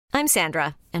I'm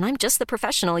Sandra, and I'm just the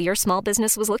professional your small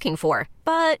business was looking for.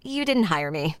 But you didn't hire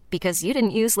me because you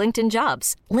didn't use LinkedIn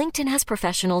Jobs. LinkedIn has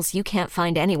professionals you can't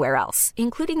find anywhere else,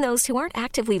 including those who aren't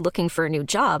actively looking for a new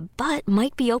job, but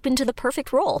might be open to the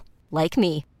perfect role, like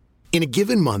me. In a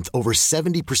given month, over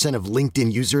 70% of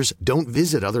LinkedIn users don't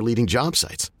visit other leading job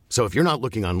sites. So if you're not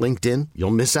looking on LinkedIn,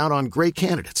 you'll miss out on great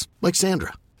candidates like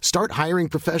Sandra. Start hiring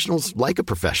professionals like a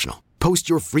professional. Post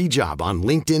your free job on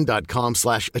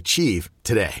linkedin.com/achieve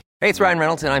today. Hey, it's Ryan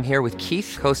Reynolds, and I'm here with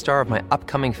Keith, co-star of my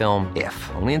upcoming film, If,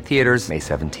 only in theaters May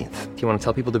 17th. Do you want to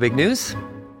tell people the big news?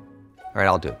 All right,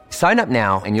 I'll do it. Sign up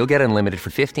now and you'll get unlimited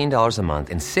for $15 a month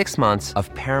and 6 months of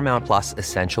Paramount Plus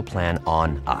Essential Plan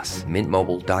on us.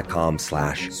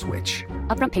 MintMobile.com/switch.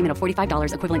 Upfront payment of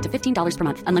 $45 equivalent to $15 per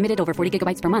month. Unlimited over 40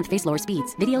 gigabytes per month. Face lower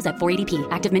speeds. Videos at 480p.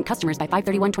 Active Mint customers by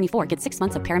 531.24 get 6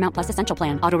 months of Paramount Plus Essential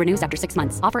Plan. Auto renews after 6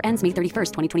 months. Offer ends May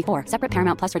 31st, 2024. Separate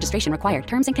Paramount Plus registration required.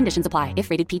 Terms and conditions apply if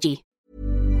rated PG.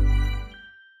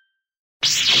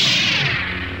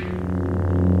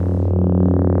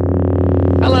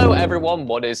 Hello everyone,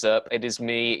 what is up? It is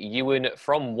me, Ewan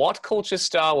from What Culture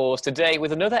Star Wars, today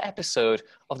with another episode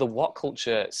of the What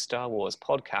Culture Star Wars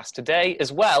podcast. Today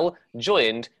as well,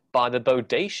 joined by the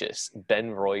bodacious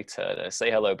Ben Roy Turner. Say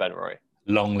hello, Ben Roy.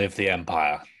 Long live the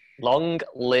Empire. Long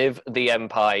live the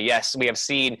Empire. Yes, we have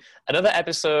seen another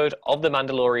episode of The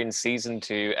Mandalorian Season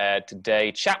 2 aired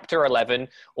today, Chapter 11,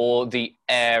 or The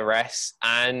Heiress,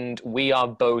 and we are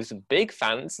both big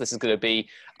fans. This is going to be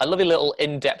a lovely little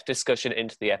in-depth discussion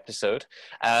into the episode.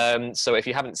 So if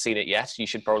you haven't seen it yet, you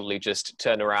should probably just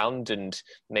turn around and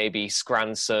maybe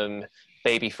scran some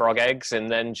baby frog eggs and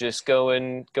then just go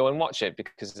and watch it,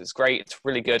 because it's great. It's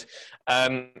really good.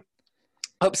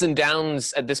 Ups and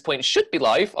Downs at this point should be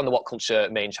live on the What Culture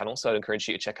main channel, so I'd encourage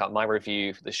you to check out my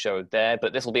review for the show there.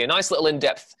 But this will be a nice little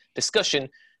in-depth discussion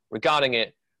regarding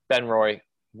it. Ben Roy,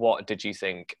 what did you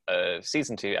think of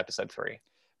Season 2, Episode 3?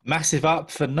 Massive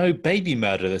up for no baby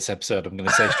murder this episode, I'm going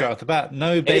to say straight off the bat.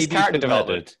 No baby character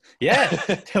development. Yeah,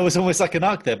 there was almost like an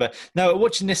arc there. But no,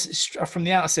 watching this from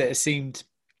the outset, it seemed...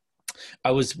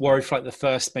 I was worried for like the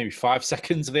first maybe 5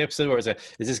 seconds of the episode, or is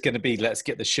this going to be let's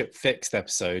get the ship fixed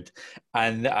episode?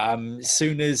 And as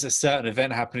soon as a certain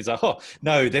event happened, he's like, oh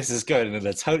no, this is going in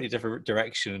a totally different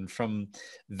direction. And from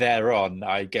there on,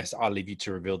 I guess I'll leave you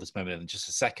to reveal this moment in just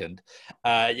a second.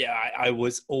 I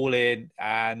was all in,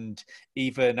 and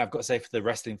even I've got to say, for the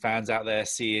wrestling fans out there,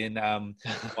 seeing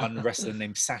one wrestler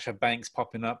named Sasha Banks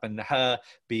popping up, and her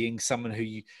being someone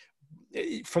who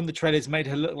from the trailers made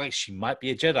her look like she might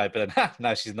be a Jedi, but then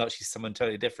no, she's not. She's someone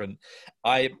totally different.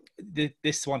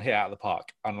 This one hit out of the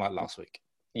park, unlike last week.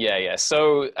 Yeah.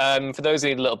 So for those who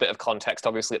need a little bit of context,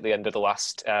 obviously at the end of the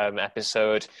last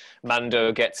episode,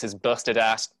 Mando gets his busted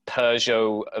ass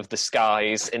Peugeot of the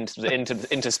skies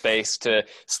into space to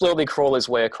slowly crawl his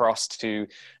way across to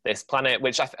this planet,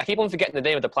 which I keep on forgetting the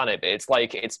name of the planet, but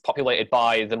it's populated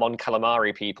by the Mon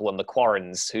Calamari people and the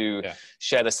Quarrens who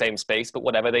share the same space, but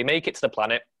whatever. They make it to the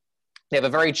planet. They have a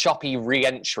very choppy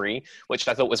re-entry, which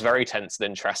I thought was very tense and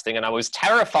interesting, and I was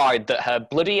terrified that her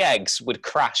bloody eggs would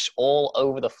crash all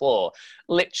over the floor.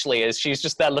 Literally, as she's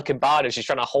just there looking bad, as she's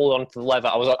trying to hold on to the lever,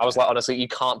 I was like, honestly, you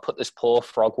can't put this poor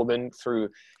frog woman through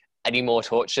any more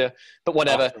torture. But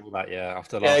whatever. After all that,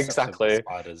 after the last exactly.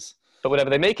 Spiders. But whatever,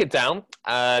 they make it down.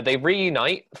 They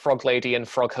reunite Frog Lady and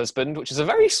Frog Husband, which is a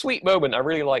very sweet moment. I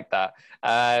really like that.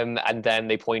 And then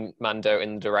they point Mando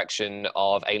in the direction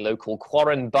of a local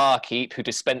Quarren barkeep who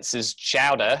dispenses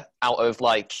chowder out of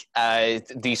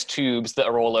these tubes that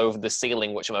are all over the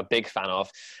ceiling, which I'm a big fan of.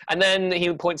 And then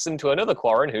he points them to another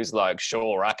Quarren who's like,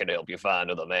 sure, I can help you find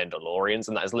other Mandalorians.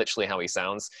 And that is literally how he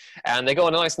sounds. And they go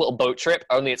on a nice little boat trip,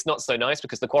 only it's not so nice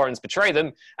because the Quarrens betray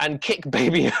them and kick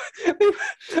baby.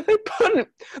 They put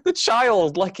the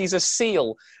child like he's a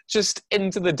seal just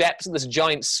into the depths of this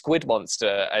giant squid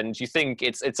monster. And you think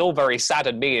it's all very sad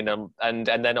and mean. And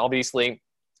then obviously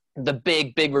the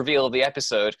big reveal of the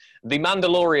episode, the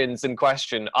Mandalorians in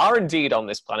question are indeed on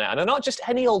this planet, and are not just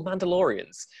any old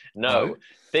Mandalorians. No.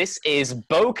 This is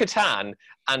Bo-Katan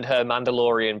and her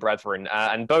Mandalorian brethren.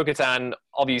 And Bo-Katan,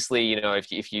 obviously,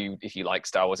 if you like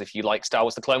Star Wars, if you like Star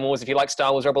Wars The Clone Wars, if you like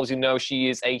Star Wars Rebels, you know she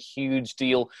is a huge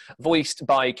deal, voiced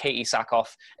by Katie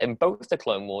Sackhoff in both The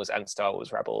Clone Wars and Star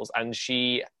Wars Rebels. And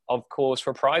she, of course,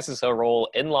 reprises her role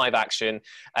in live action.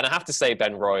 And I have to say,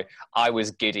 Ben Roy, I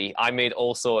was giddy. I made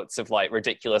all sorts of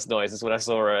ridiculous noises when I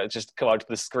saw her just come onto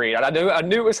the screen. And I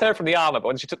knew it was her from the armor, but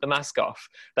when she took the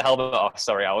helmet off,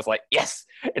 I was like, yes,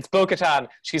 it's Bo-Katan.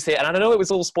 She's here. And I know it was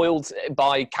was all spoiled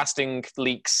by casting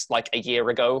leaks like a year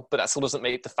ago, but that still doesn't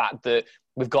make the fact that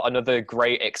we've got another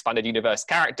great expanded universe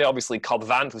character. Obviously, Cobb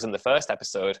Vanth was in the first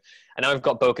episode, and now we've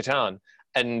got Bo-Katan,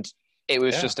 and it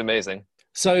was just amazing.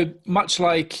 So much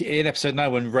like in episode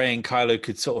 9 when Rey and Kylo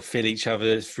could sort of feel each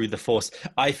other through the Force,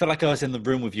 I felt like I was in the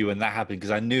room with you when that happened,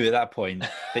 because I knew at that point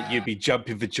that you'd be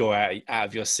jumping for joy out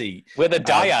of your seat. We're the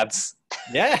dyads.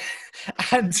 Yeah.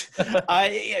 And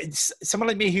someone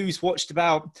like me who's watched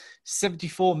about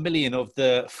 74 million of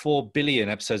the 4 billion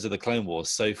episodes of the Clone Wars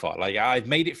so far, like I've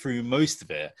made it through most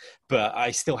of it, but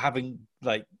I still haven't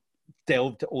like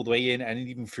delved all the way in, and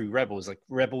even through Rebels. Like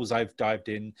Rebels, I've dived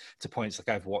in to points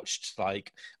like I've watched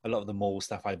like a lot of the Maul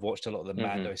stuff. I've watched a lot of the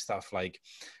Mando stuff, like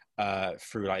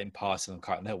through like in passing on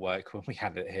Cartoon Network when we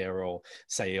had it here, or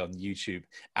say on YouTube.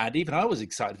 And even I was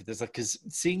excited for this, like, because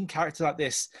seeing characters like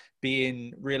this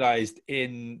being realized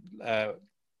in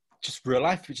just real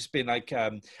life, which has been like I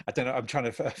don't know, I'm trying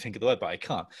to think of the word, but I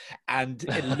can't. And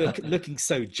it looking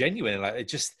so genuine, like it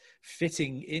just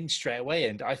fitting in straight away.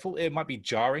 And I thought it might be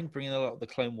jarring bringing a lot of the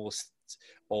Clone Wars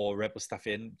or Rebel stuff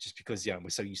in, just because we're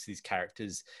so used to these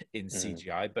characters in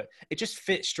CGI, but it just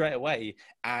fit straight away,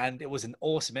 and it was an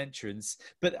awesome entrance.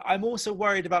 But I'm also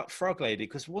worried about Frog Lady,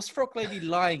 because was Frog Lady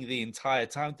lying the entire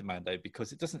time to Mando?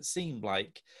 Because it doesn't seem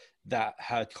like that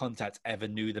her contact ever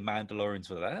knew the Mandalorians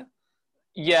were there.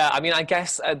 Yeah, I mean, I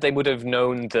guess they would have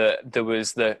known that there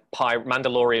was the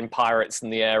Mandalorian pirates in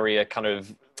the area kind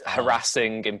of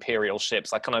harassing Imperial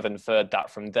ships. I kind of inferred that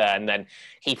from there. And then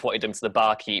he pointed them to the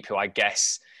barkeep, who I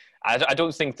guess... I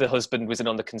don't think the husband was in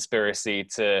on the conspiracy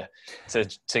to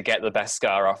get the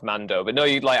Beskar off Mando. But no,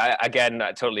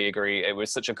 I totally agree. It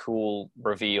was such a cool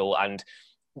reveal. And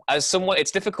as someone,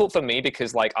 it's difficult for me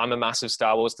because like I'm a massive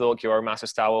Star Wars dork, you're a massive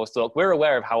Star Wars dork. We're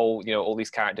aware of how all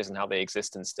these characters and how they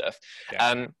exist and stuff.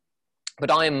 Yeah. But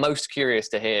I am most curious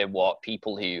to hear what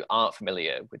people who aren't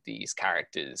familiar with these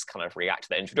characters kind of react to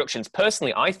their introductions.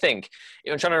 Personally, I think,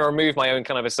 I'm trying to remove my own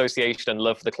kind of association and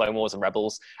love for the Clone Wars and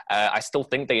Rebels. I still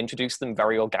think they introduced them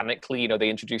very organically. They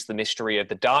introduced the mystery of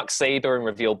the Darksaber and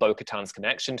revealed Bo-Katan's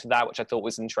connection to that, which I thought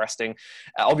was interesting.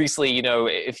 Obviously,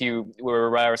 if you were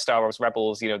aware of Star Wars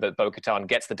Rebels, that Bo-Katan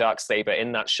gets the Darksaber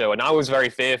in that show. And I was very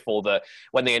fearful that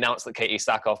when they announced that Katie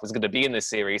Sackhoff was going to be in this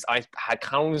series, I had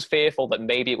kind of fearful that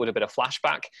maybe it would have been a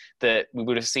flashback, that we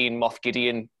would have seen Moff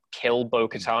Gideon kill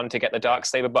Bo-Katan to get the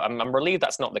Darksaber, but I'm relieved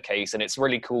that's not the case, and it's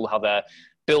really cool how they're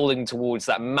building towards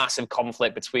that massive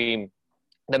conflict between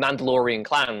the Mandalorian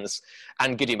clans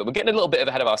and Gideon. But we're getting a little bit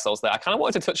ahead of ourselves there. I kind of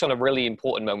wanted to touch on a really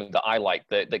important moment that I liked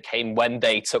that came when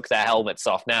they took their helmets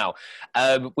off. Now,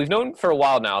 we've known for a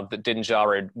while now that Din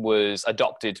Djarin was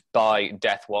adopted by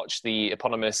Death Watch, the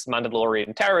eponymous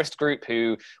Mandalorian terrorist group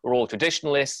who were all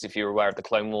traditionalists. If you're aware of the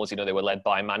Clone Wars, they were led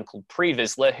by a man called Pre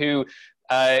Vizsla, who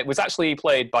was actually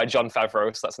played by Jon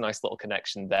Favreau, so that's a nice little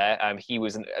connection there. He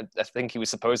was, I think he was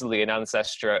supposedly an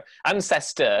ancestor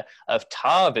of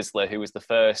Tar Vizsla, who was the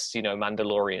first,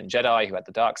 Mandalorian Jedi who had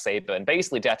the Darksaber. And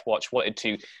basically Death Watch wanted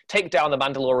to take down the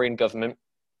Mandalorian government,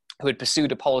 who had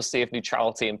pursued a policy of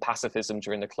neutrality and pacifism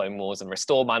during the Clone Wars, and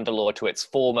restore Mandalore to its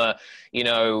former,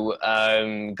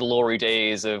 glory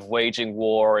days of waging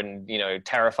war and,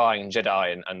 terrifying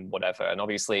Jedi and whatever. And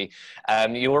obviously,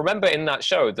 you'll remember in that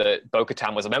show that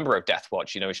Bo-Katan was a member of Death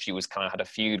Watch. She was kind of had a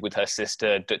feud with her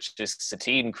sister, Duchess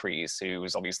Satine Kryze, who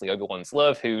was obviously Obi-Wan's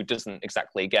love, who doesn't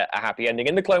exactly get a happy ending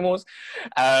in the Clone Wars.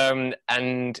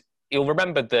 And you'll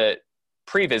remember that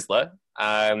Pre Vizsla,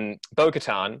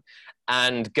 Bo-Katan,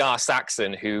 and Gar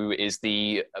Saxon, who is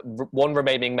the one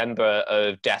remaining member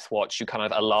of Death Watch who kind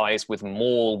of allies with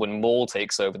Maul when Maul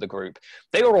takes over the group,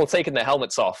 they were all taking their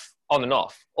helmets off on and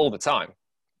off all the time.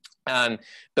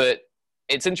 But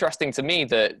it's interesting to me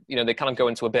that, they kind of go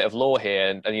into a bit of lore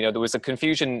here. And there was a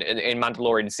confusion in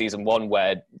Mandalorian season 1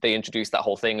 where they introduced that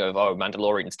whole thing of,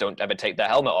 Mandalorians don't ever take their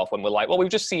helmet off, when we're like, well, we've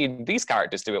just seen these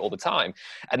characters do it all the time.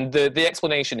 And the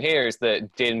explanation here is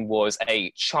that Din was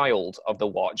a child of the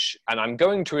Watch. And I'm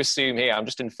going to assume here, I'm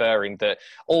just inferring that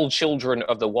all children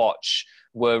of the Watch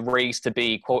were raised to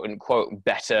be, quote unquote,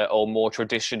 better or more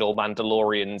traditional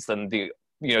Mandalorians than the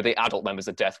adult members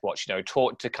of Death Watch,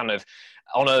 taught to kind of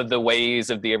honor the ways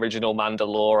of the original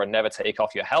Mandalore and never take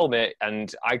off your helmet.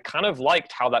 And I kind of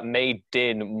liked how that made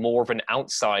Din more of an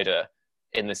outsider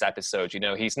in this episode.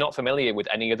 He's not familiar with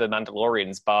any of the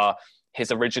Mandalorians bar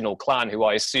his original clan, who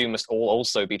I assume must all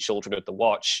also be children of the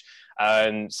Watch.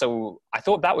 And so I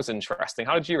thought that was interesting.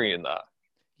 How did you read in that?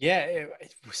 Yeah,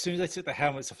 as soon as they took the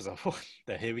helmets off, I was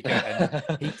like, here we go.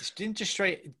 And he didn't just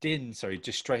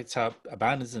straight up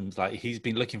abandons them. Like, he's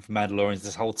been looking for Mandalorians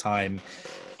this whole time.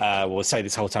 Well, say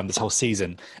this whole time, this whole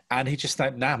season, and he just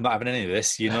like, "Nah, I'm not having any of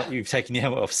this. You've taken your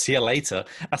helmet off. See you later."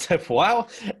 I said, "Wow!"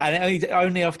 And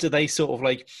only after they sort of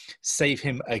like save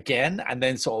him again, and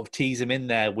then sort of tease him in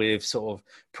there with sort of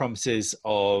promises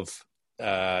of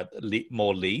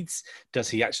more leads, does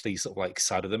he actually sort of like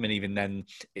side of them. And even then,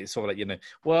 it's sort of like,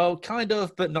 well, kind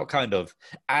of, but not kind of.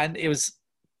 And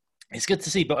it's good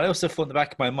to see, but I also thought in the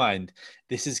back of my mind,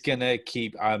 this is gonna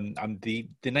keep. The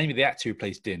name of the actor who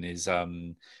plays Din is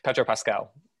Pedro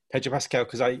Pascal. Pedro Pascal,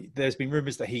 because there's been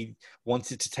rumors that he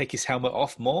wanted to take his helmet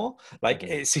off more. Like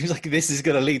it seems like this is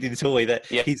going to lead into a way that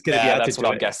he's going to be able to do it. That's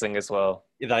what I'm guessing as well.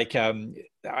 Like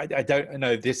I don't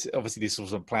know. This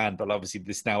wasn't planned, but obviously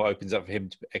this now opens up for him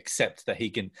to accept that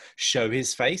he can show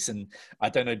his face. And I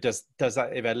don't know, does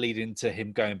that ever lead into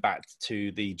him going back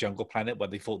to the jungle planet where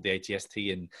they fought the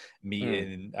ATST and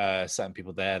meeting certain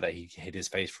people there that he hid his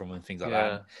face from and things like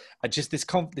that? And just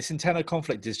this internal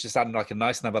conflict is just adding like a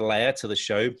nice another layer to the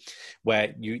show,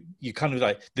 where you kind of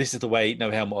like, this is the way,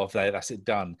 no helmet off there, that's it,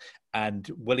 done.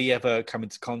 And will he ever come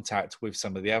into contact with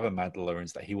some of the other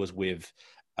Mandalorians that he was with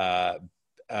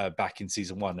back in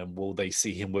season 1, and will they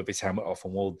see him with his helmet off,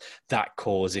 and will that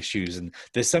cause issues? And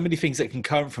there's so many things that can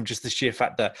come from just the sheer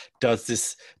fact that does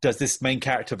this main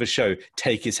character of the show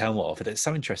take his helmet off? And it's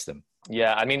so interesting.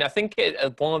 Yeah, I mean, I think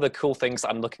one of the cool things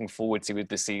I'm looking forward to with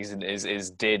this season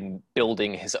is Din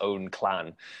building his own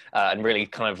clan and really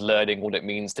kind of learning what it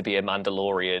means to be a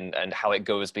Mandalorian and how it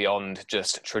goes beyond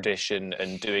just tradition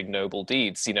and doing noble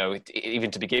deeds.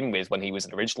 Even to begin with, when he was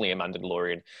originally a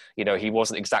Mandalorian, he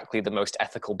wasn't exactly the most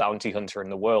ethical bounty hunter in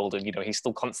the world. And, he's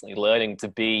still constantly learning to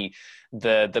be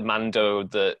the Mando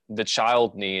that the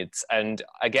child needs. And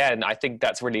again, I think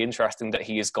that's really interesting that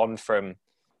he has gone from,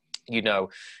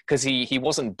 because he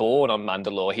wasn't born on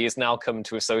Mandalore. He has now come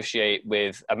to associate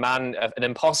with an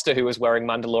imposter who was wearing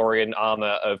Mandalorian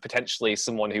armor of potentially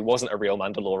someone who wasn't a real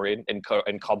Mandalorian in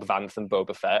Cobb Vanth and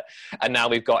Boba Fett. And now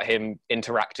we've got him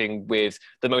interacting with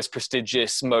the most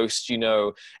prestigious, most,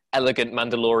 elegant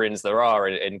Mandalorians there are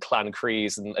in Clan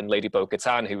Kryze and Lady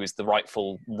Bo-Katan, who is the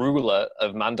rightful ruler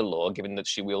of Mandalore, given that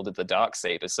she wielded the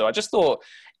Darksaber. So I just thought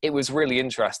it was really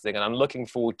interesting, and I'm looking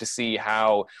forward to see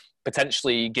how,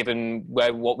 potentially, given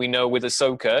what we know with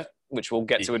Ahsoka, which we'll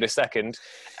get to in a second,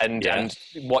 and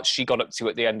what she got up to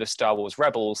at the end of Star Wars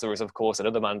Rebels, there is, of course,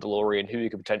 another Mandalorian who you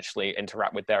could potentially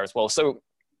interact with there as well. So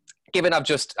given I've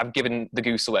given the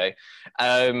goose away,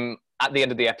 at the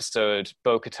end of the episode,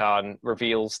 Bo-Katan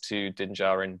reveals to Din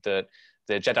Djarin that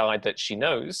the Jedi that she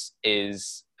knows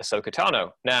is Ahsoka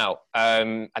Tano. Now,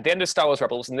 at the end of Star Wars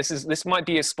Rebels, and this might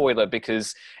be a spoiler,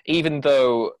 because even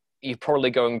though you're probably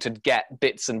going to get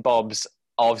bits and bobs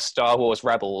of Star Wars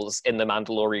Rebels in The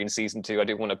Mandalorian Season 2, I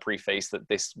do want to preface that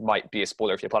this might be a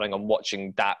spoiler if you're planning on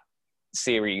watching that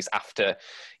series after,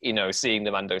 seeing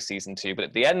the Mando Season 2. But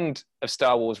at the end of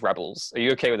Star Wars Rebels, are you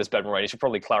okay with this, Ben Moraine? I should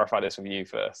probably clarify this with you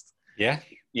first. Yeah.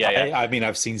 I mean,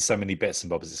 I've seen so many bits and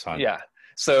bobs, it's fine. Yeah.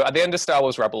 So at the end of Star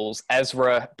Wars Rebels,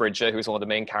 Ezra Bridger, who's one of the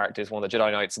main characters, one of the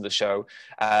Jedi Knights of the show,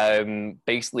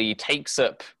 basically takes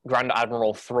up Grand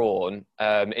Admiral Thrawn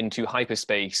into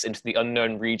hyperspace, into the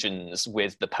unknown regions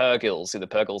with the Purgils. So the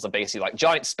Purgils are basically like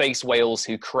giant space whales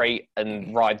who create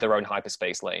and ride their own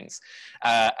hyperspace lanes.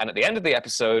 And at the end of the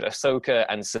episode, Ahsoka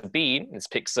and Sabine, this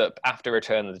picks up after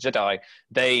Return of the Jedi,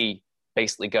 they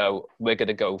basically go, we're going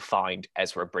to go find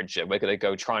Ezra Bridger. We're going to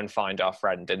go try and find our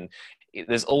friend. And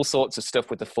there's all sorts of stuff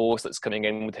with the Force that's coming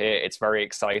in with here. It's very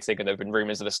exciting. And there have been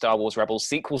rumors of a Star Wars Rebels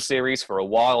sequel series for a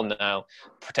while now,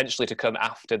 potentially to come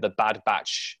after the Bad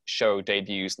Batch show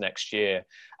debuts next year.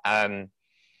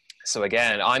 So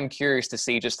again, I'm curious to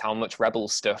see just how much Rebel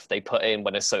stuff they put in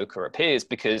when Ahsoka appears,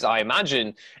 because I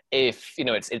imagine if,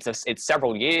 it's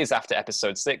several years after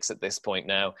Episode 6 at this point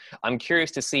now, I'm curious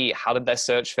to see, how did their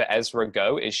search for Ezra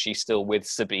go? Is she still with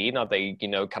Sabine? Are they,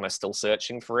 kind of still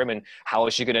searching for him? And how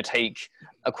is she going to take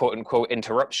a quote-unquote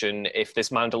interruption if this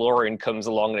Mandalorian comes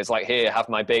along and is like, here, have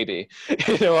my baby?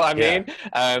 You know what I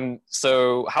mean?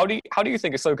 So how do you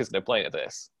think Ahsoka's going to play into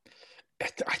this?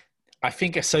 I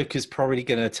think Ahsoka's probably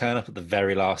going to turn up at the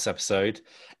very last episode.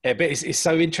 But it's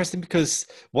so interesting, because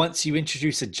once you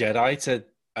introduce a Jedi to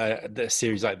the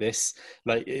series like this,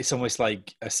 like, it's almost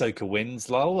like Ahsoka wins,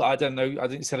 lol. I don't know. I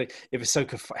think so. Like, if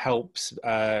Ahsoka helps,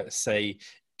 say,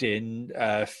 Din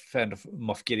fend off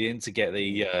Moff Gideon to get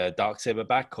the Darksaber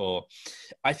back, or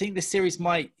I think the series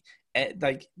might,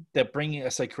 like, they're bringing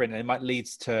Ahsoka in, and it might lead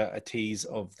to a tease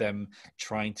of them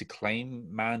trying to claim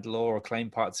Mandalore or claim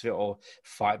parts of it, or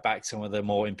fight back some of the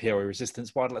more Imperial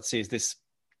resistance. What I'd like to see is this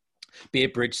be a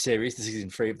bridge series to season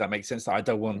 3, if that makes sense. I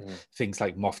don't want things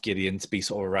like Moff Gideon to be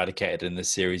sort of eradicated in the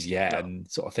series yet, and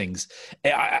sort of things.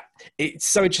 It's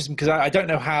so interesting because I don't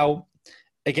know how,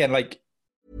 again, like.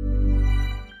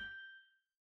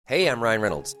 Hey, I'm Ryan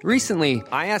Reynolds. Recently,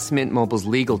 I asked Mint Mobile's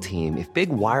legal team if big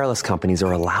wireless companies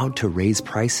are allowed to raise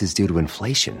prices due to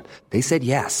inflation. They said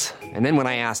yes. And then when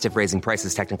I asked if raising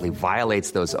prices technically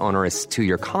violates those onerous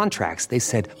 2-year contracts, they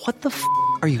said, "What the f***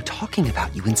 are you talking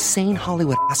about, you insane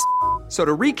Hollywood ass?" So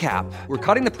to recap, we're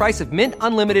cutting the price of Mint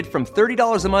Unlimited from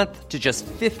 $30 a month to just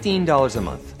 $15 a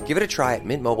month. Give it a try at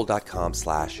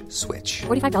mintmobile.com/switch.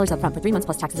 $45 up front for 3 months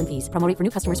plus taxes and fees. Promo rate for new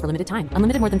customers for limited time.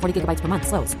 Unlimited more than 40 gigabytes per month.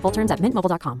 Slows full terms at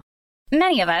mintmobile.com.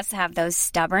 Many of us have those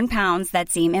stubborn pounds that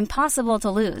seem impossible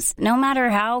to lose, no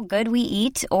matter how good we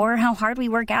eat or how hard we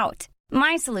work out.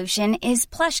 My solution is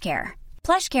PlushCare.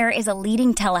 PlushCare is a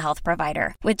leading telehealth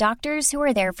provider with doctors who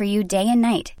are there for you day and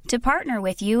night to partner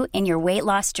with you in your weight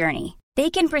loss journey. They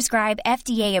can prescribe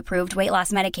FDA-approved weight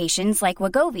loss medications like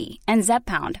Wegovy and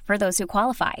Zepbound for those who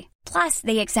qualify. Plus,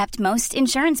 they accept most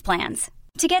insurance plans.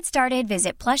 To get started,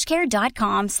 visit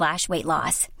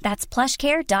plushcare.com/weightloss. That's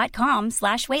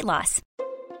plushcare.com/weightloss.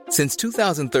 Since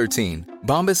 2013,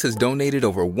 Bombas has donated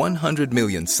over 100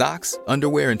 million socks,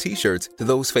 underwear, and T-shirts to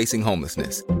those facing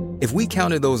homelessness. If we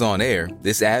counted those on air,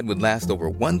 this ad would last over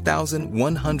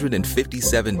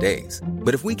 1,157 days.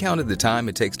 But if we counted the time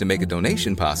it takes to make a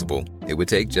donation possible, it would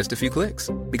take just a few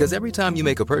clicks. Because every time you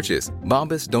make a purchase,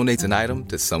 Bombas donates an item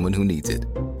to someone who needs it.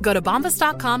 Go to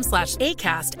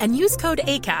bombas.com/ACAST and use code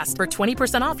ACAST for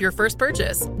 20% off your first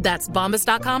purchase. That's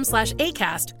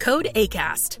bombas.com/ACAST, code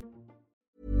ACAST.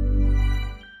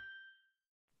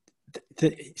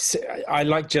 I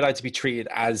like Jedi to be treated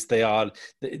as they are.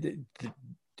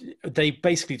 They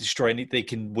basically destroy any. They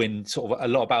can win sort of a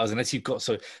lot of battles unless you've got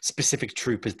so specific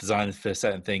troopers designed for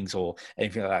certain things or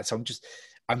anything like that. So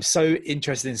I'm so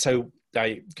interested in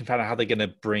I can find out how they're going to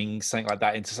bring something like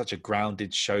that into such a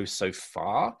grounded show so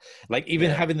far. Like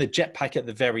even having the jetpack at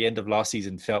the very end of last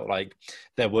season felt like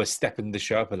they were stepping the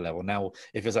show up a level. Now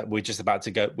it feels like we're just about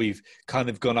to go. We've kind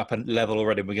of gone up a level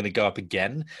already. And we're going to go up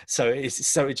again. So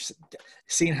it's just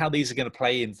seeing how these are going to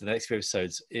play into the next few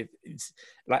episodes. It's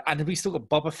like, and we still got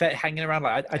Boba Fett hanging around.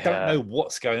 Like I don't know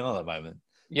what's going on at the moment.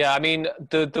 Yeah, I mean,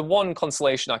 the one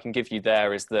consolation I can give you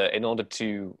there is that in order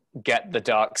to get the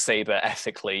Darksaber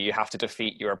ethically, you have to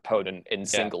defeat your opponent in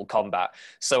single combat.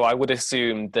 So I would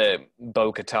assume that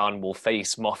Bo-Katan will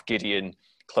face Moff Gideon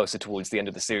closer towards the end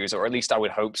of the series, or at least I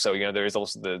would hope so. You know, there is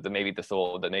also the maybe the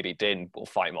thought that maybe Din will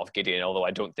fight Moff Gideon, although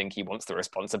I don't think he wants the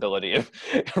responsibility of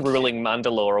ruling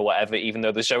Mandalore or whatever, even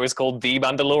though the show is called The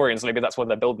Mandalorian, so maybe that's what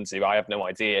they're building to. I have no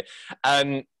idea.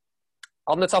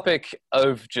 On the topic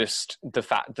of just the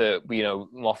fact that, you know,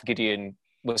 Moff Gideon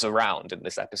was around in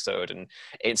this episode, and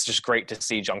it's just great to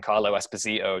see Giancarlo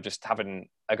Esposito just having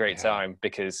a great time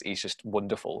because he's just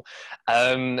wonderful.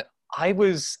 I'm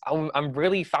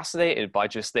really fascinated by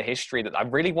just the history that I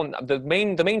really want. The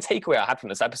main takeaway I had from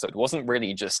this episode wasn't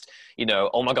really just, you know,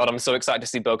 oh my God, I'm so excited to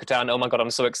see Bo-Katan. Oh my God, I'm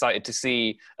so excited to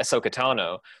see Ahsoka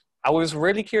Tano. I was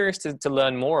really curious to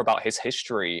learn more about his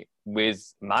history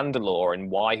with Mandalore and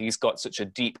why he's got such a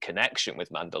deep connection with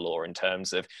Mandalore in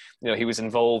terms of, you know, he was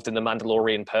involved in the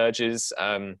Mandalorian purges.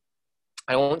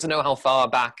 I want to know how far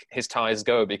back his ties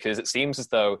go, because it seems as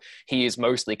though he is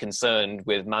mostly concerned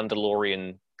with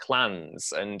Mandalorian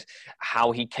clans and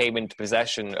how he came into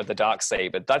possession of the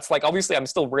Darksaber. That's like, obviously I'm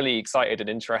still really excited and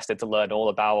interested to learn all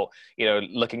about, you know,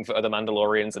 looking for other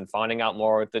Mandalorians and finding out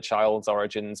more of the child's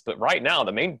origins. But right now,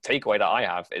 the main takeaway that I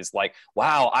have is like,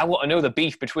 wow, I want to know the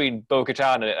beef between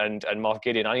Bo-Katan and Moff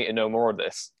Gideon. I need to know more of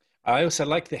this. I also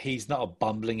like that he's not a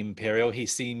bumbling Imperial. He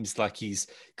seems like he's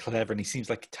clever, and he seems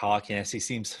like Tarkin-esque. He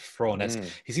seems Thrawn-esque.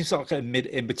 He seems like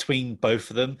in between both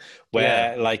of them,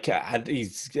 where he's like a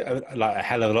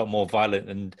hell of a lot more violent,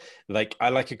 and like I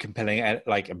like a compelling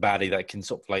like a baddie that can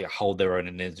sort of like hold their own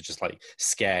and is just like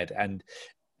scared. And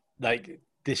like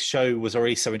this show was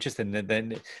already so interesting, and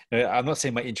then, you know, I'm not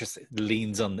saying my interest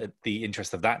leans on the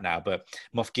interest of that now, but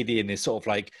Moff Gideon is sort of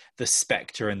like the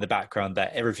specter in the background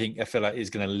that everything I feel like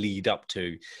is going to lead up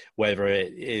to, whether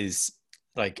it is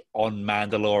like on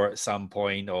Mandalore at some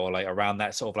point or like around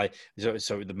that sort of like,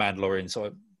 so the Mandalorian sort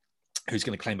of who's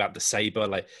going to claim back the saber.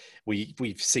 Like we've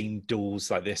seen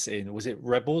duels like this in, was it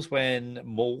Rebels when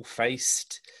Maul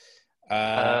faced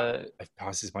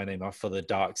passes my name off for the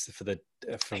darks for the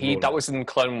that was in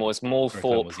Clone Wars. Maul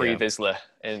fought Pre Vizsla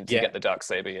to get the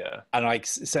Darksaber, and like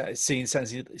seeing scenes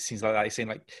like that, seeing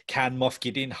like, can Moff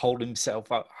Gideon hold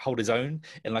his own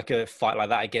in like a fight like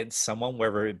that against someone,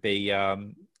 whether it be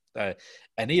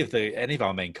any of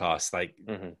our main cast, like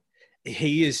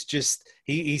he is just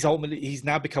he's ultimately he's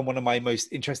now become one of my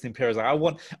most interesting Imperials. Like,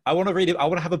 I want to read him. I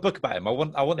want to have a book about him. I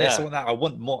want this, I want that. I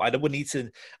want more. I don't need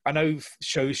to. I know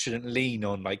shows shouldn't lean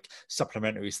on like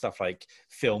supplementary stuff, like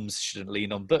films shouldn't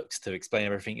lean on books to explain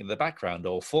everything in the background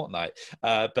or Fortnite.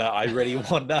 But I really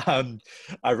want to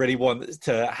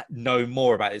know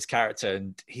more about his character,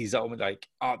 and he's like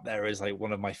up there as like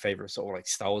one of my favorite sort of like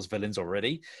Star Wars villains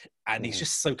already, and he's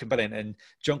just so compelling. And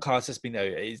John Carter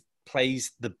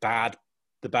plays the bad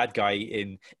guy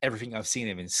in everything I've seen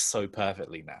him in so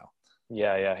perfectly now.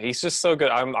 Yeah, he's just so good.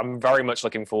 I'm very much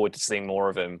looking forward to seeing more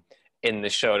of him in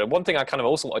this show. And one thing I kind of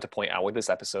also wanted to point out with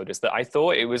this episode is that I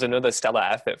thought it was another stellar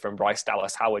effort from Bryce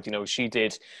Dallas Howard. You know, she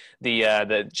did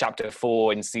the chapter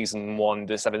 4 in season 1,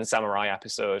 the Seven Samurai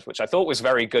episode, which I thought was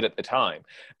very good at the time.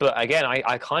 But again,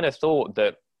 I kind of thought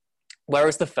that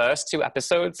whereas the first 2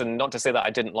 episodes, and not to say that I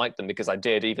didn't like them because I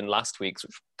did, even last week's,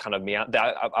 which kind of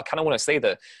I kind of want to say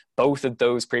that both of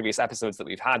those previous episodes that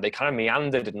we've had, they kind of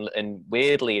meandered and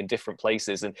weirdly in different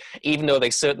places. And even though they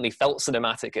certainly felt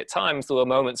cinematic at times, there were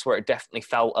moments where it definitely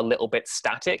felt a little bit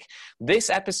static. This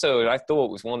episode, I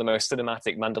thought, was one of the most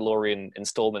cinematic Mandalorian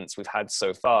installments we've had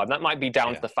so far. And that might be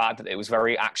down to the fact that it was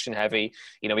very action heavy.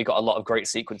 You know, we got a lot of great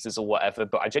sequences or whatever,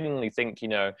 but I genuinely think, you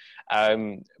know,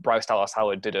 Bryce Dallas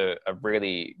Howard did a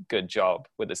really good job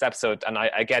with this episode. And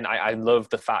I love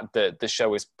the fact that the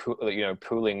show is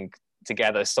pooling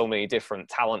together so many different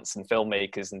talents and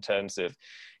filmmakers in terms of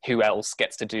who else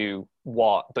gets to do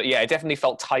what. But yeah, it definitely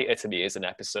felt tighter to me as an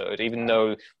episode, even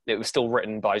though it was still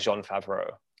written by Jon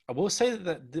Favreau. I will say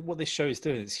that what this show is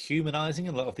doing is humanizing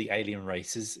a lot of the alien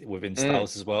races within Star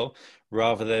Wars as well,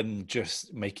 rather than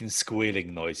just making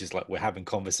squealing noises. Like, we're having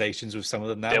conversations with some of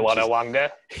them now.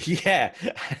 Yeah.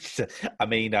 I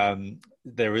mean,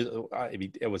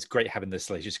 it was great having the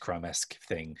Salacious Crumb-esque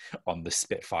thing on the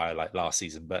Spitfire like last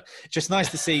season, but just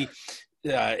nice to see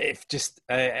if just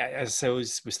as I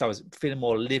was with Star Wars, feeling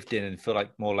more lived in and feel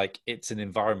like more like it's an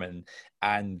environment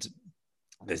and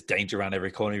there's danger around every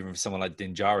corner, even for someone like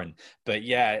Din Djarin. But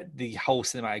yeah, the whole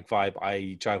cinematic vibe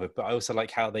I drive with. But I also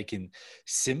like how they can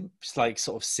simply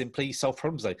solve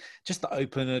problems, like just to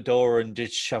open a door and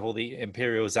just shovel the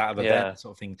Imperials out of a vent,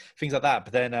 sort of thing, things like that.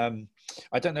 But then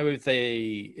I don't know if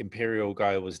the Imperial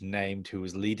guy was named who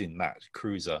was leading that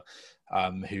cruiser.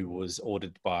 Who was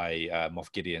ordered by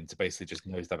Moff Gideon to basically just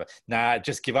nosedive it. Nah,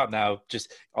 just give up now.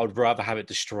 I'd rather have it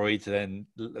destroyed than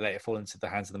let it fall into the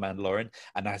hands of the Mandalorian.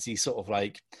 And as he sort of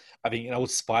like, I think in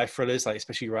old spy thrillers, like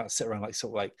especially around sort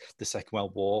of like the Second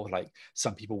World War, like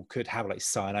some people could have like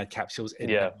cyanide capsules in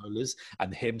their molars,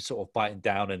 and him sort of biting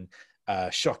down and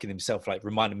shocking himself, like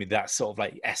reminded me of that sort of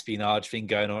like espionage thing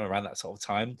going on around that sort of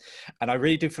time. And I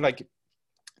really do feel like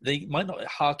they might not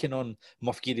harken on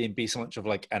Moff Gideon be so much of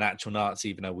like an actual Nazi,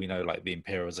 even though we know like the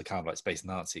Imperials are kind of like space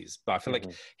Nazis. But I feel like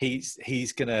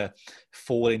he's gonna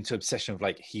fall into obsession of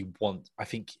like I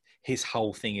think his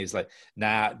whole thing is like,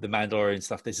 nah, the Mandalorian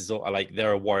stuff, this is all like,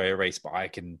 they're a warrior race, but I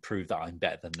can prove that I'm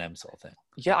better than them, sort of thing.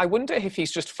 Yeah, I wonder if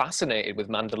he's just fascinated with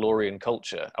Mandalorian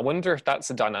culture. I wonder if that's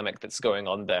a dynamic that's going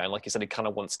on there. And like you said, he kind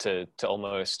of wants to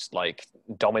almost like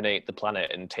dominate the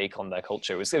planet and take on their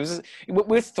culture. It was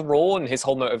with Thrawn, his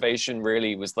whole motivation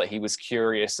really was that he was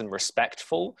curious and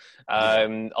respectful.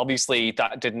 Obviously,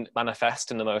 that didn't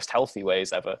manifest in the most healthy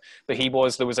ways ever, but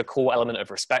there was a core element of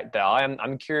respect there.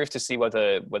 I'm curious to see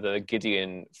whether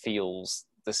Gideon feels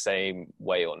the same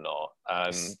way or not.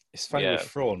 It's funny with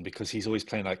Thrawn because he's always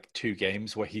playing like 2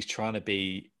 games where he's trying to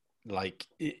be like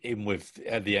in with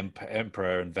the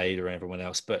Emperor and Vader and everyone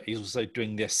else, but he's also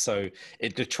doing this so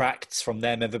it detracts from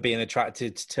them ever being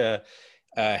attracted to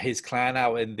his clan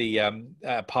out in the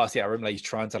party out room. Like he's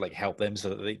trying to like help them so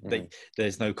that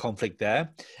there's no conflict there.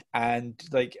 And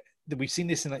like we've seen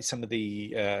this in like some of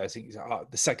the I think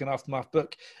the second Aftermath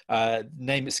book,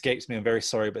 name escapes me, I'm very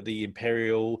sorry, but the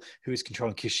Imperial who is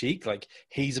controlling Kashyyyk, like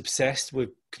he's obsessed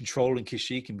with controlling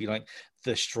Kashyyyk and be like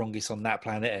the strongest on that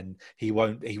planet, and he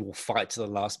will fight to the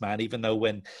last man, even though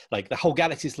when like the whole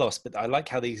galaxy's lost. But I like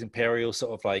how these Imperials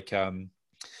sort of like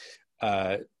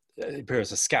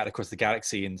Imperials are scattered across the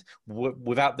galaxy, and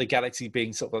without the galaxy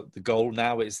being sort of the goal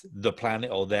now, is the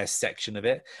planet or their section of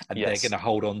it, and they're going to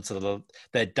hold on to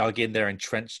they're dug in, they're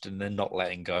entrenched, and they're not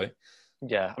letting go.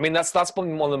 Yeah, I mean that's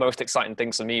been one of the most exciting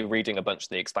things for me reading a bunch of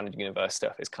the expanded universe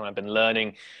stuff. Is kind of been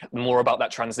learning more about that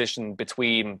transition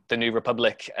between the New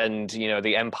Republic and, you know,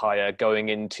 the Empire going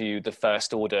into the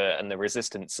First Order and the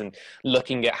Resistance, and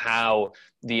looking at how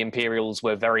the Imperials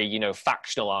were very, you know,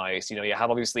 factionalized. You know, you have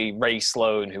obviously Ray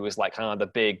Sloan, who was like kind of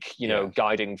the big, you know,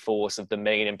 guiding force of the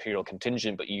main Imperial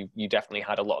contingent, but you definitely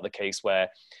had a lot of the case where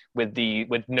with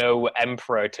no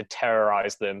emperor to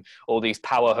terrorize them, all these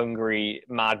power hungry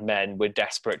madmen were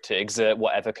desperate to exert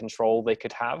whatever control they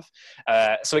could have.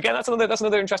 So again, that's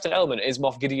another interesting element. Is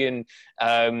Moff Gideon,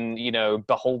 you know,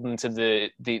 beholden to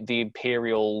the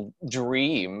Imperial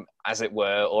dream, as it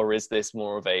were, or is this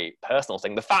more of a personal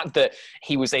thing? The fact that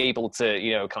he was able to,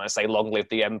 you know, kind of say long live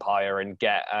the Empire and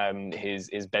get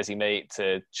his busy mate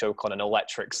to choke on an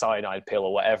electric cyanide pill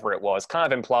or whatever it was, kind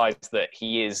of implies that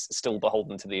he is still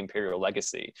beholden to the Imperial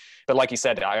legacy. But like you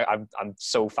said, I'm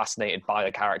so fascinated by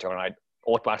the character, and I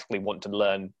automatically want to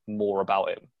learn more about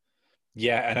him.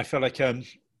 Yeah, and I feel like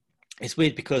it's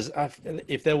weird because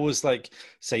if there was like,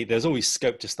 say, there's always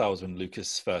scope to Star Wars when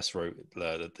Lucas first wrote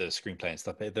the screenplay and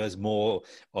stuff. There's more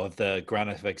of the ground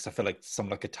effects. I feel like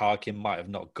someone like a Tarkin might have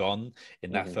not gone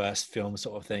in that first film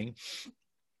sort of thing.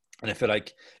 And I feel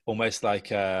like almost like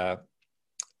Moff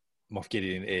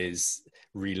Gideon is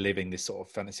reliving this sort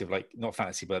of fantasy of like, not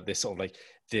fantasy, but this sort of like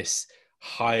this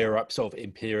higher up sort of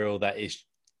Imperial that is,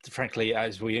 frankly,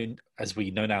 as we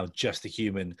know now, just a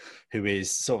human who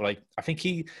is sort of like, I think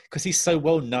because he's so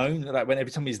well known that when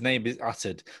every time his name is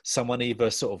uttered, someone either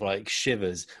sort of like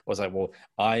shivers or is like, well,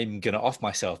 I'm gonna off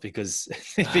myself because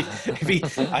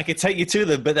I could take you to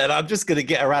them, but then I'm just gonna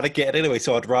get around and get it anyway.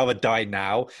 So I'd rather die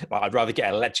now. Like, I'd rather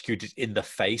get electrocuted in the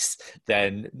face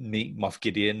than meet Moff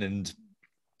Gideon and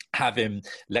have him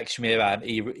lecture me about an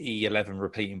E11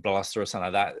 repeating blaster or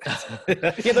something like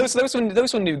that. Yeah, those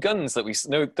were new guns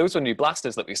that those were new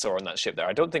blasters that we saw on that ship there.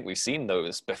 I don't think we've seen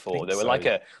those before. They were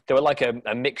like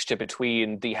a mixture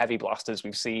between the heavy blasters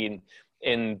we've seen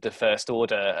in the First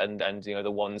Order and you know, the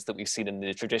ones that we've seen in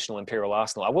the traditional Imperial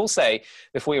arsenal. I will say,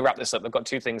 before we wrap this up, I've got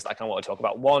two things that I kind of want to talk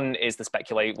about. One is the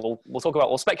speculate.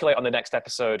 We'll speculate on the next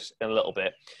episode in a little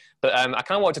bit, but I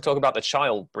kind of want to talk about the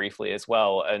child briefly as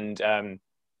well. And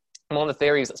one of the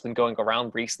theories that's been going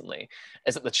around recently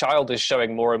is that the child is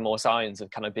showing more and more signs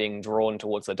of kind of being drawn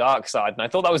towards the dark side. And I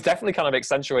thought that was definitely kind of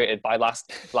accentuated by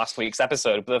last week's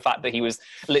episode, but the fact that he was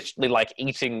literally like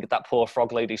eating that poor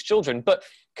frog lady's children. But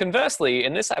conversely,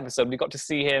 in this episode, we got to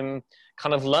see him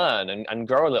kind of learn and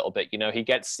grow a little bit. You know, he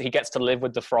gets to live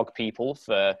with the frog people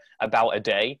for about a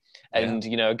day, and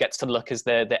you know, gets to look as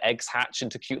the eggs hatch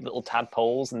into cute little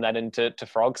tadpoles and then into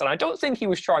frogs. And I don't think he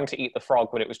was trying to eat the frog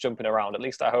when it was jumping around. At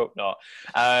least I hope not.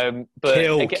 But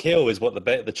kill is what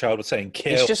the child was saying.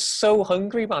 Kill. He's just so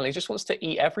hungry, man. He just wants to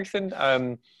eat everything.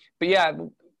 But yeah.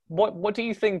 What do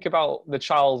you think about the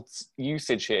child's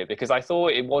usage here? Because I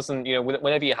thought it wasn't, you know,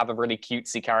 whenever you have a really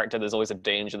cutesy character, there's always a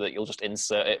danger that you'll just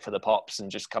insert it for the pops and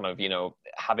just kind of, you know,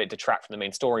 have it detract from the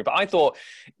main story. But I thought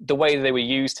the way they were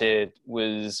used here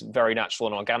was very natural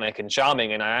and organic and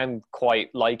charming, and I am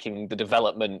quite liking the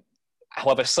development,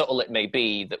 however subtle it may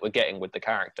be, that we're getting with the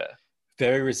character.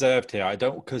 Very reserved here.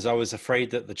 Because I was afraid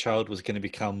that the child was going to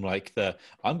become like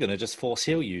I'm going to just force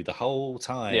heal you the whole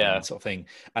time, sort of thing.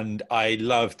 And I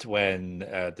loved when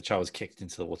the child was kicked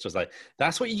into the water. I was like,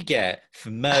 that's what you get for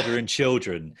murdering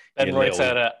children. Ben Roy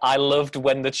Turner, I loved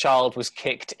when the child was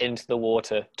kicked into the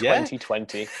water.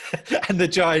 2020. And the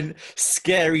giant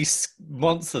scary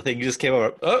monster thing just came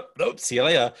over. Oh, nope, see you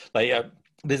later. Like,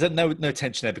 there's no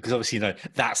tension there because obviously, you know,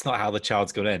 that's not how the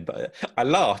child's going to end. But I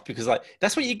laughed because, like,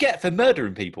 that's what you get for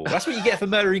murdering people. That's what you get for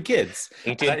murdering kids.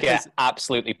 He did get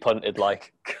absolutely punted,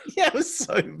 like. Yeah, it was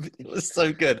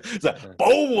so good. It's like,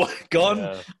 boom, gone.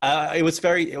 Yeah. I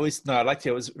liked it.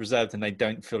 It was reserved, and they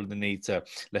don't feel the need to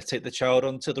let's take the child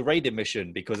onto the raiding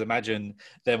mission, because imagine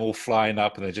them all flying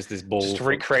up and they're just this ball. Just to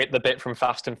recreate the bit from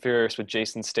Fast and Furious with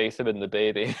Jason Statham and the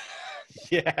baby.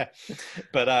 Yeah,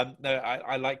 but no,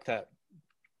 I like that.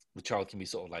 The child can be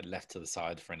sort of like left to the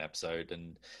side for an episode,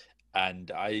 and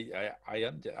I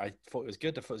thought it was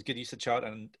good. I thought it was good use of child,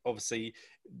 and obviously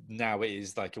now it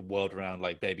is like a world around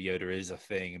like Baby Yoda is a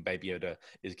thing, and Baby Yoda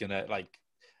is gonna like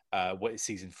what is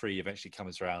season 3 eventually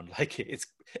comes around. Like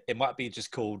it might be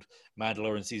just called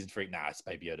Mandalorian season 3. Nah, it's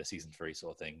Baby Yoda season 3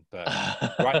 sort of thing. But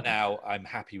right now I'm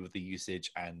happy with the usage,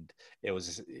 and it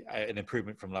was an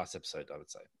improvement from last episode, I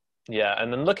would say. Yeah,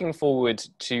 and then looking forward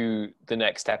to the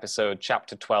next episode,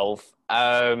 Chapter 12.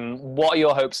 What are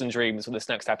your hopes and dreams for this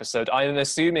next episode? I'm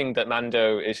assuming that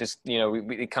Mando is just, you know,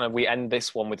 we end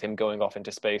this one with him going off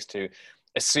into space to,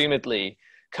 assumedly,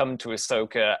 come to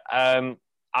Ahsoka. I'm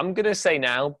going to say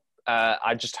now,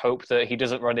 I just hope that he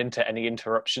doesn't run into any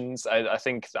interruptions. I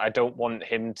think I don't want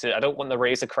the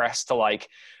Razor Crest to like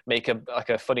make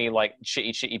a funny like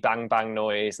chitty bang bang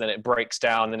noise, then it breaks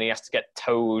down, then he has to get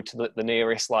towed to the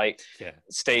nearest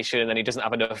station, and then he doesn't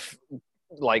have enough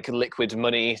like liquid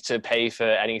money to pay for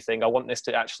anything. I want this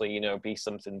to actually, be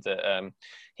something that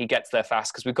he gets there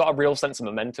fast, because we've got a real sense of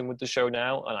momentum with the show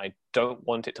now, and I don't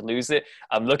want it to lose it.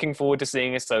 I'm looking forward to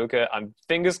seeing Ahsoka. I'm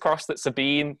fingers crossed that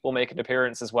Sabine will make an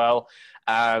appearance as well.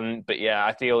 But yeah,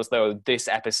 I feel as though this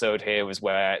episode here was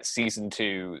where season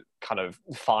 2 kind of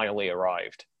finally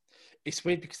arrived. It's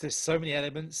weird because there's so many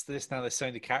elements to this now. There's so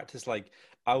many characters. Like,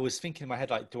 I was thinking in my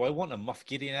head, like, do I want a Moff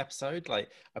Gideon episode? Like,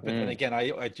 but then again,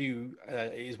 I do.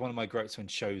 It is one of my gripes when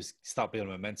shows start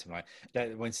building momentum. Like,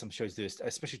 that when some shows do this,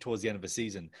 especially towards the end of a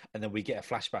season, and then we get a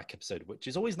flashback episode, which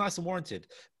is always nice and warranted,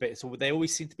 but they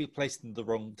always seem to be placed in the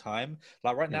wrong time.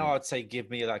 Like right now, I'd say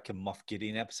give me like a Moff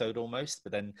Gideon episode almost.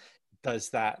 But then does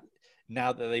that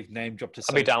now that they've name dropped Ahsoka?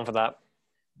 I'll be down for that.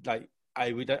 Like,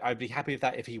 I'd be happy with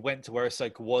that if he went to where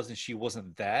Ahsoka was and she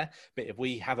wasn't there. But if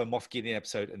we have a Moff Gideon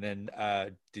episode and then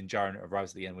Din Djarin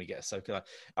arrives at the end, we get Ahsoka.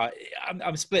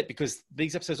 I'm split because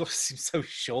these episodes always seem so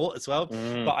short as well.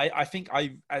 But I think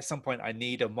at some point I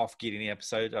need a Moff Gideon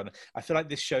episode. I feel like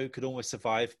this show could almost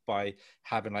survive by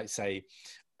having, like, say,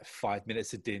 5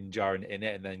 minutes of Din Djarin in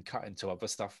it and then cut into other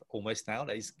stuff almost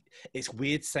nowadays. It's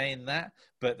weird saying that,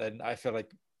 but then I feel like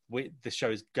the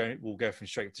show will go from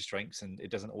strength to strengths, and it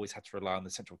doesn't always have to rely on the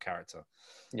central character.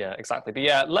 Yeah, exactly. But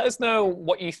yeah, let us know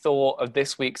what you thought of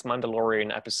this week's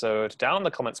Mandalorian episode down in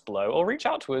the comments below, or reach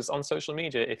out to us on social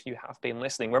media if you have been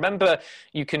listening. Remember,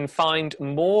 you can find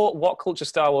more What Culture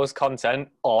Star Wars content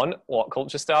on What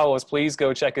Culture Star Wars. Please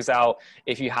go check us out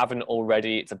if you haven't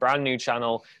already. It's a brand new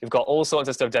channel. We've got all sorts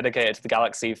of stuff dedicated to the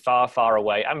galaxy far, far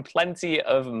away, and plenty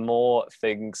of more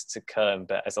things to come.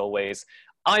 But as always,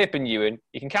 I have been Ewan.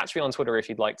 You can catch me on Twitter if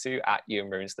you'd like to, at Ewan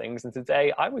Ruins Things. And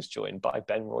today I was joined by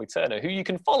Ben Roy Turner, who you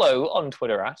can follow on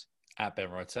Twitter at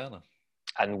Ben Roy Turner.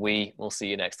 And we will see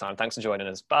you next time. Thanks for joining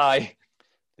us. Bye.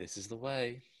 This is the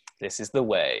way. This is the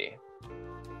way.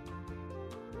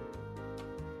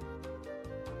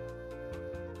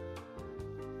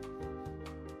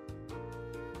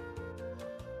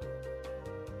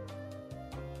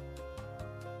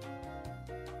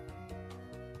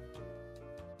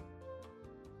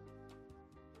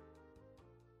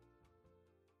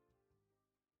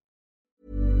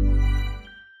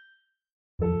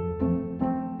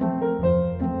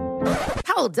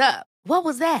 Hold up. What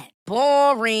was that?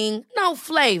 Boring. No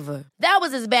flavor. That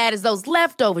was as bad as those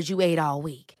leftovers you ate all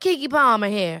week. Keke Palmer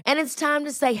here. And it's time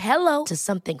to say hello to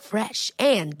something fresh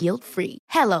and guilt-free.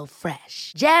 Hello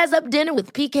Fresh. Jazz up dinner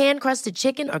with pecan-crusted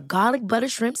chicken or garlic butter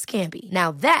shrimp scampi.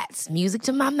 Now that's music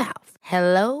to my mouth.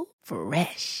 Hello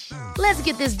Fresh. Let's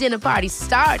get this dinner party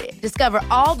started. Discover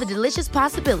all the delicious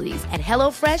possibilities at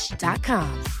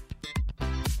HelloFresh.com.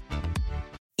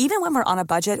 Even when we're on a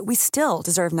budget, we still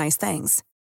deserve nice things.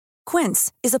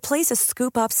 Quince is a place to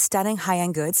scoop up stunning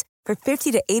high-end goods for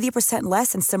 50 to 80%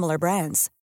 less than similar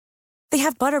brands. They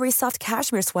have buttery soft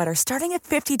cashmere sweaters starting at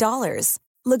 $50,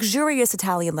 luxurious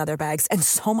Italian leather bags, and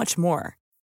so much more.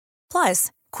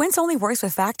 Plus, Quince only works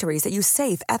with factories that use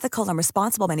safe, ethical, and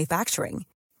responsible manufacturing.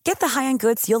 Get the high-end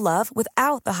goods you'll love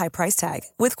without the high price tag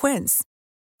with Quince.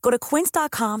 Go to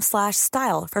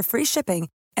quince.com/style for free shipping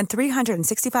and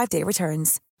 365-day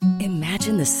returns.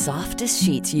 Imagine the softest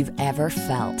sheets you've ever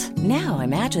felt. Now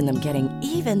imagine them getting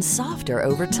even softer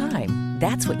over time.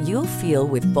 That's what you'll feel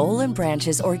with Boll &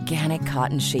 Branch's organic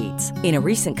cotton sheets. In a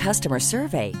recent customer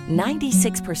survey,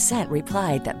 96%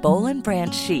 replied that Boll &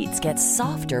 Branch sheets get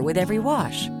softer with every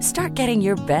wash. Start getting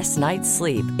your best night's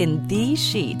sleep in these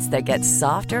sheets that get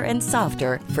softer and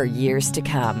softer for years to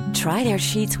come. Try their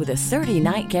sheets with a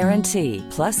 30-night guarantee.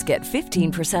 Plus, get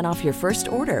 15% off your first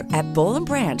order at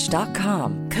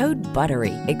bollandbranch.com. Code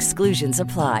BUTTERY. Exclusions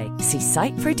apply. See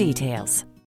site for details.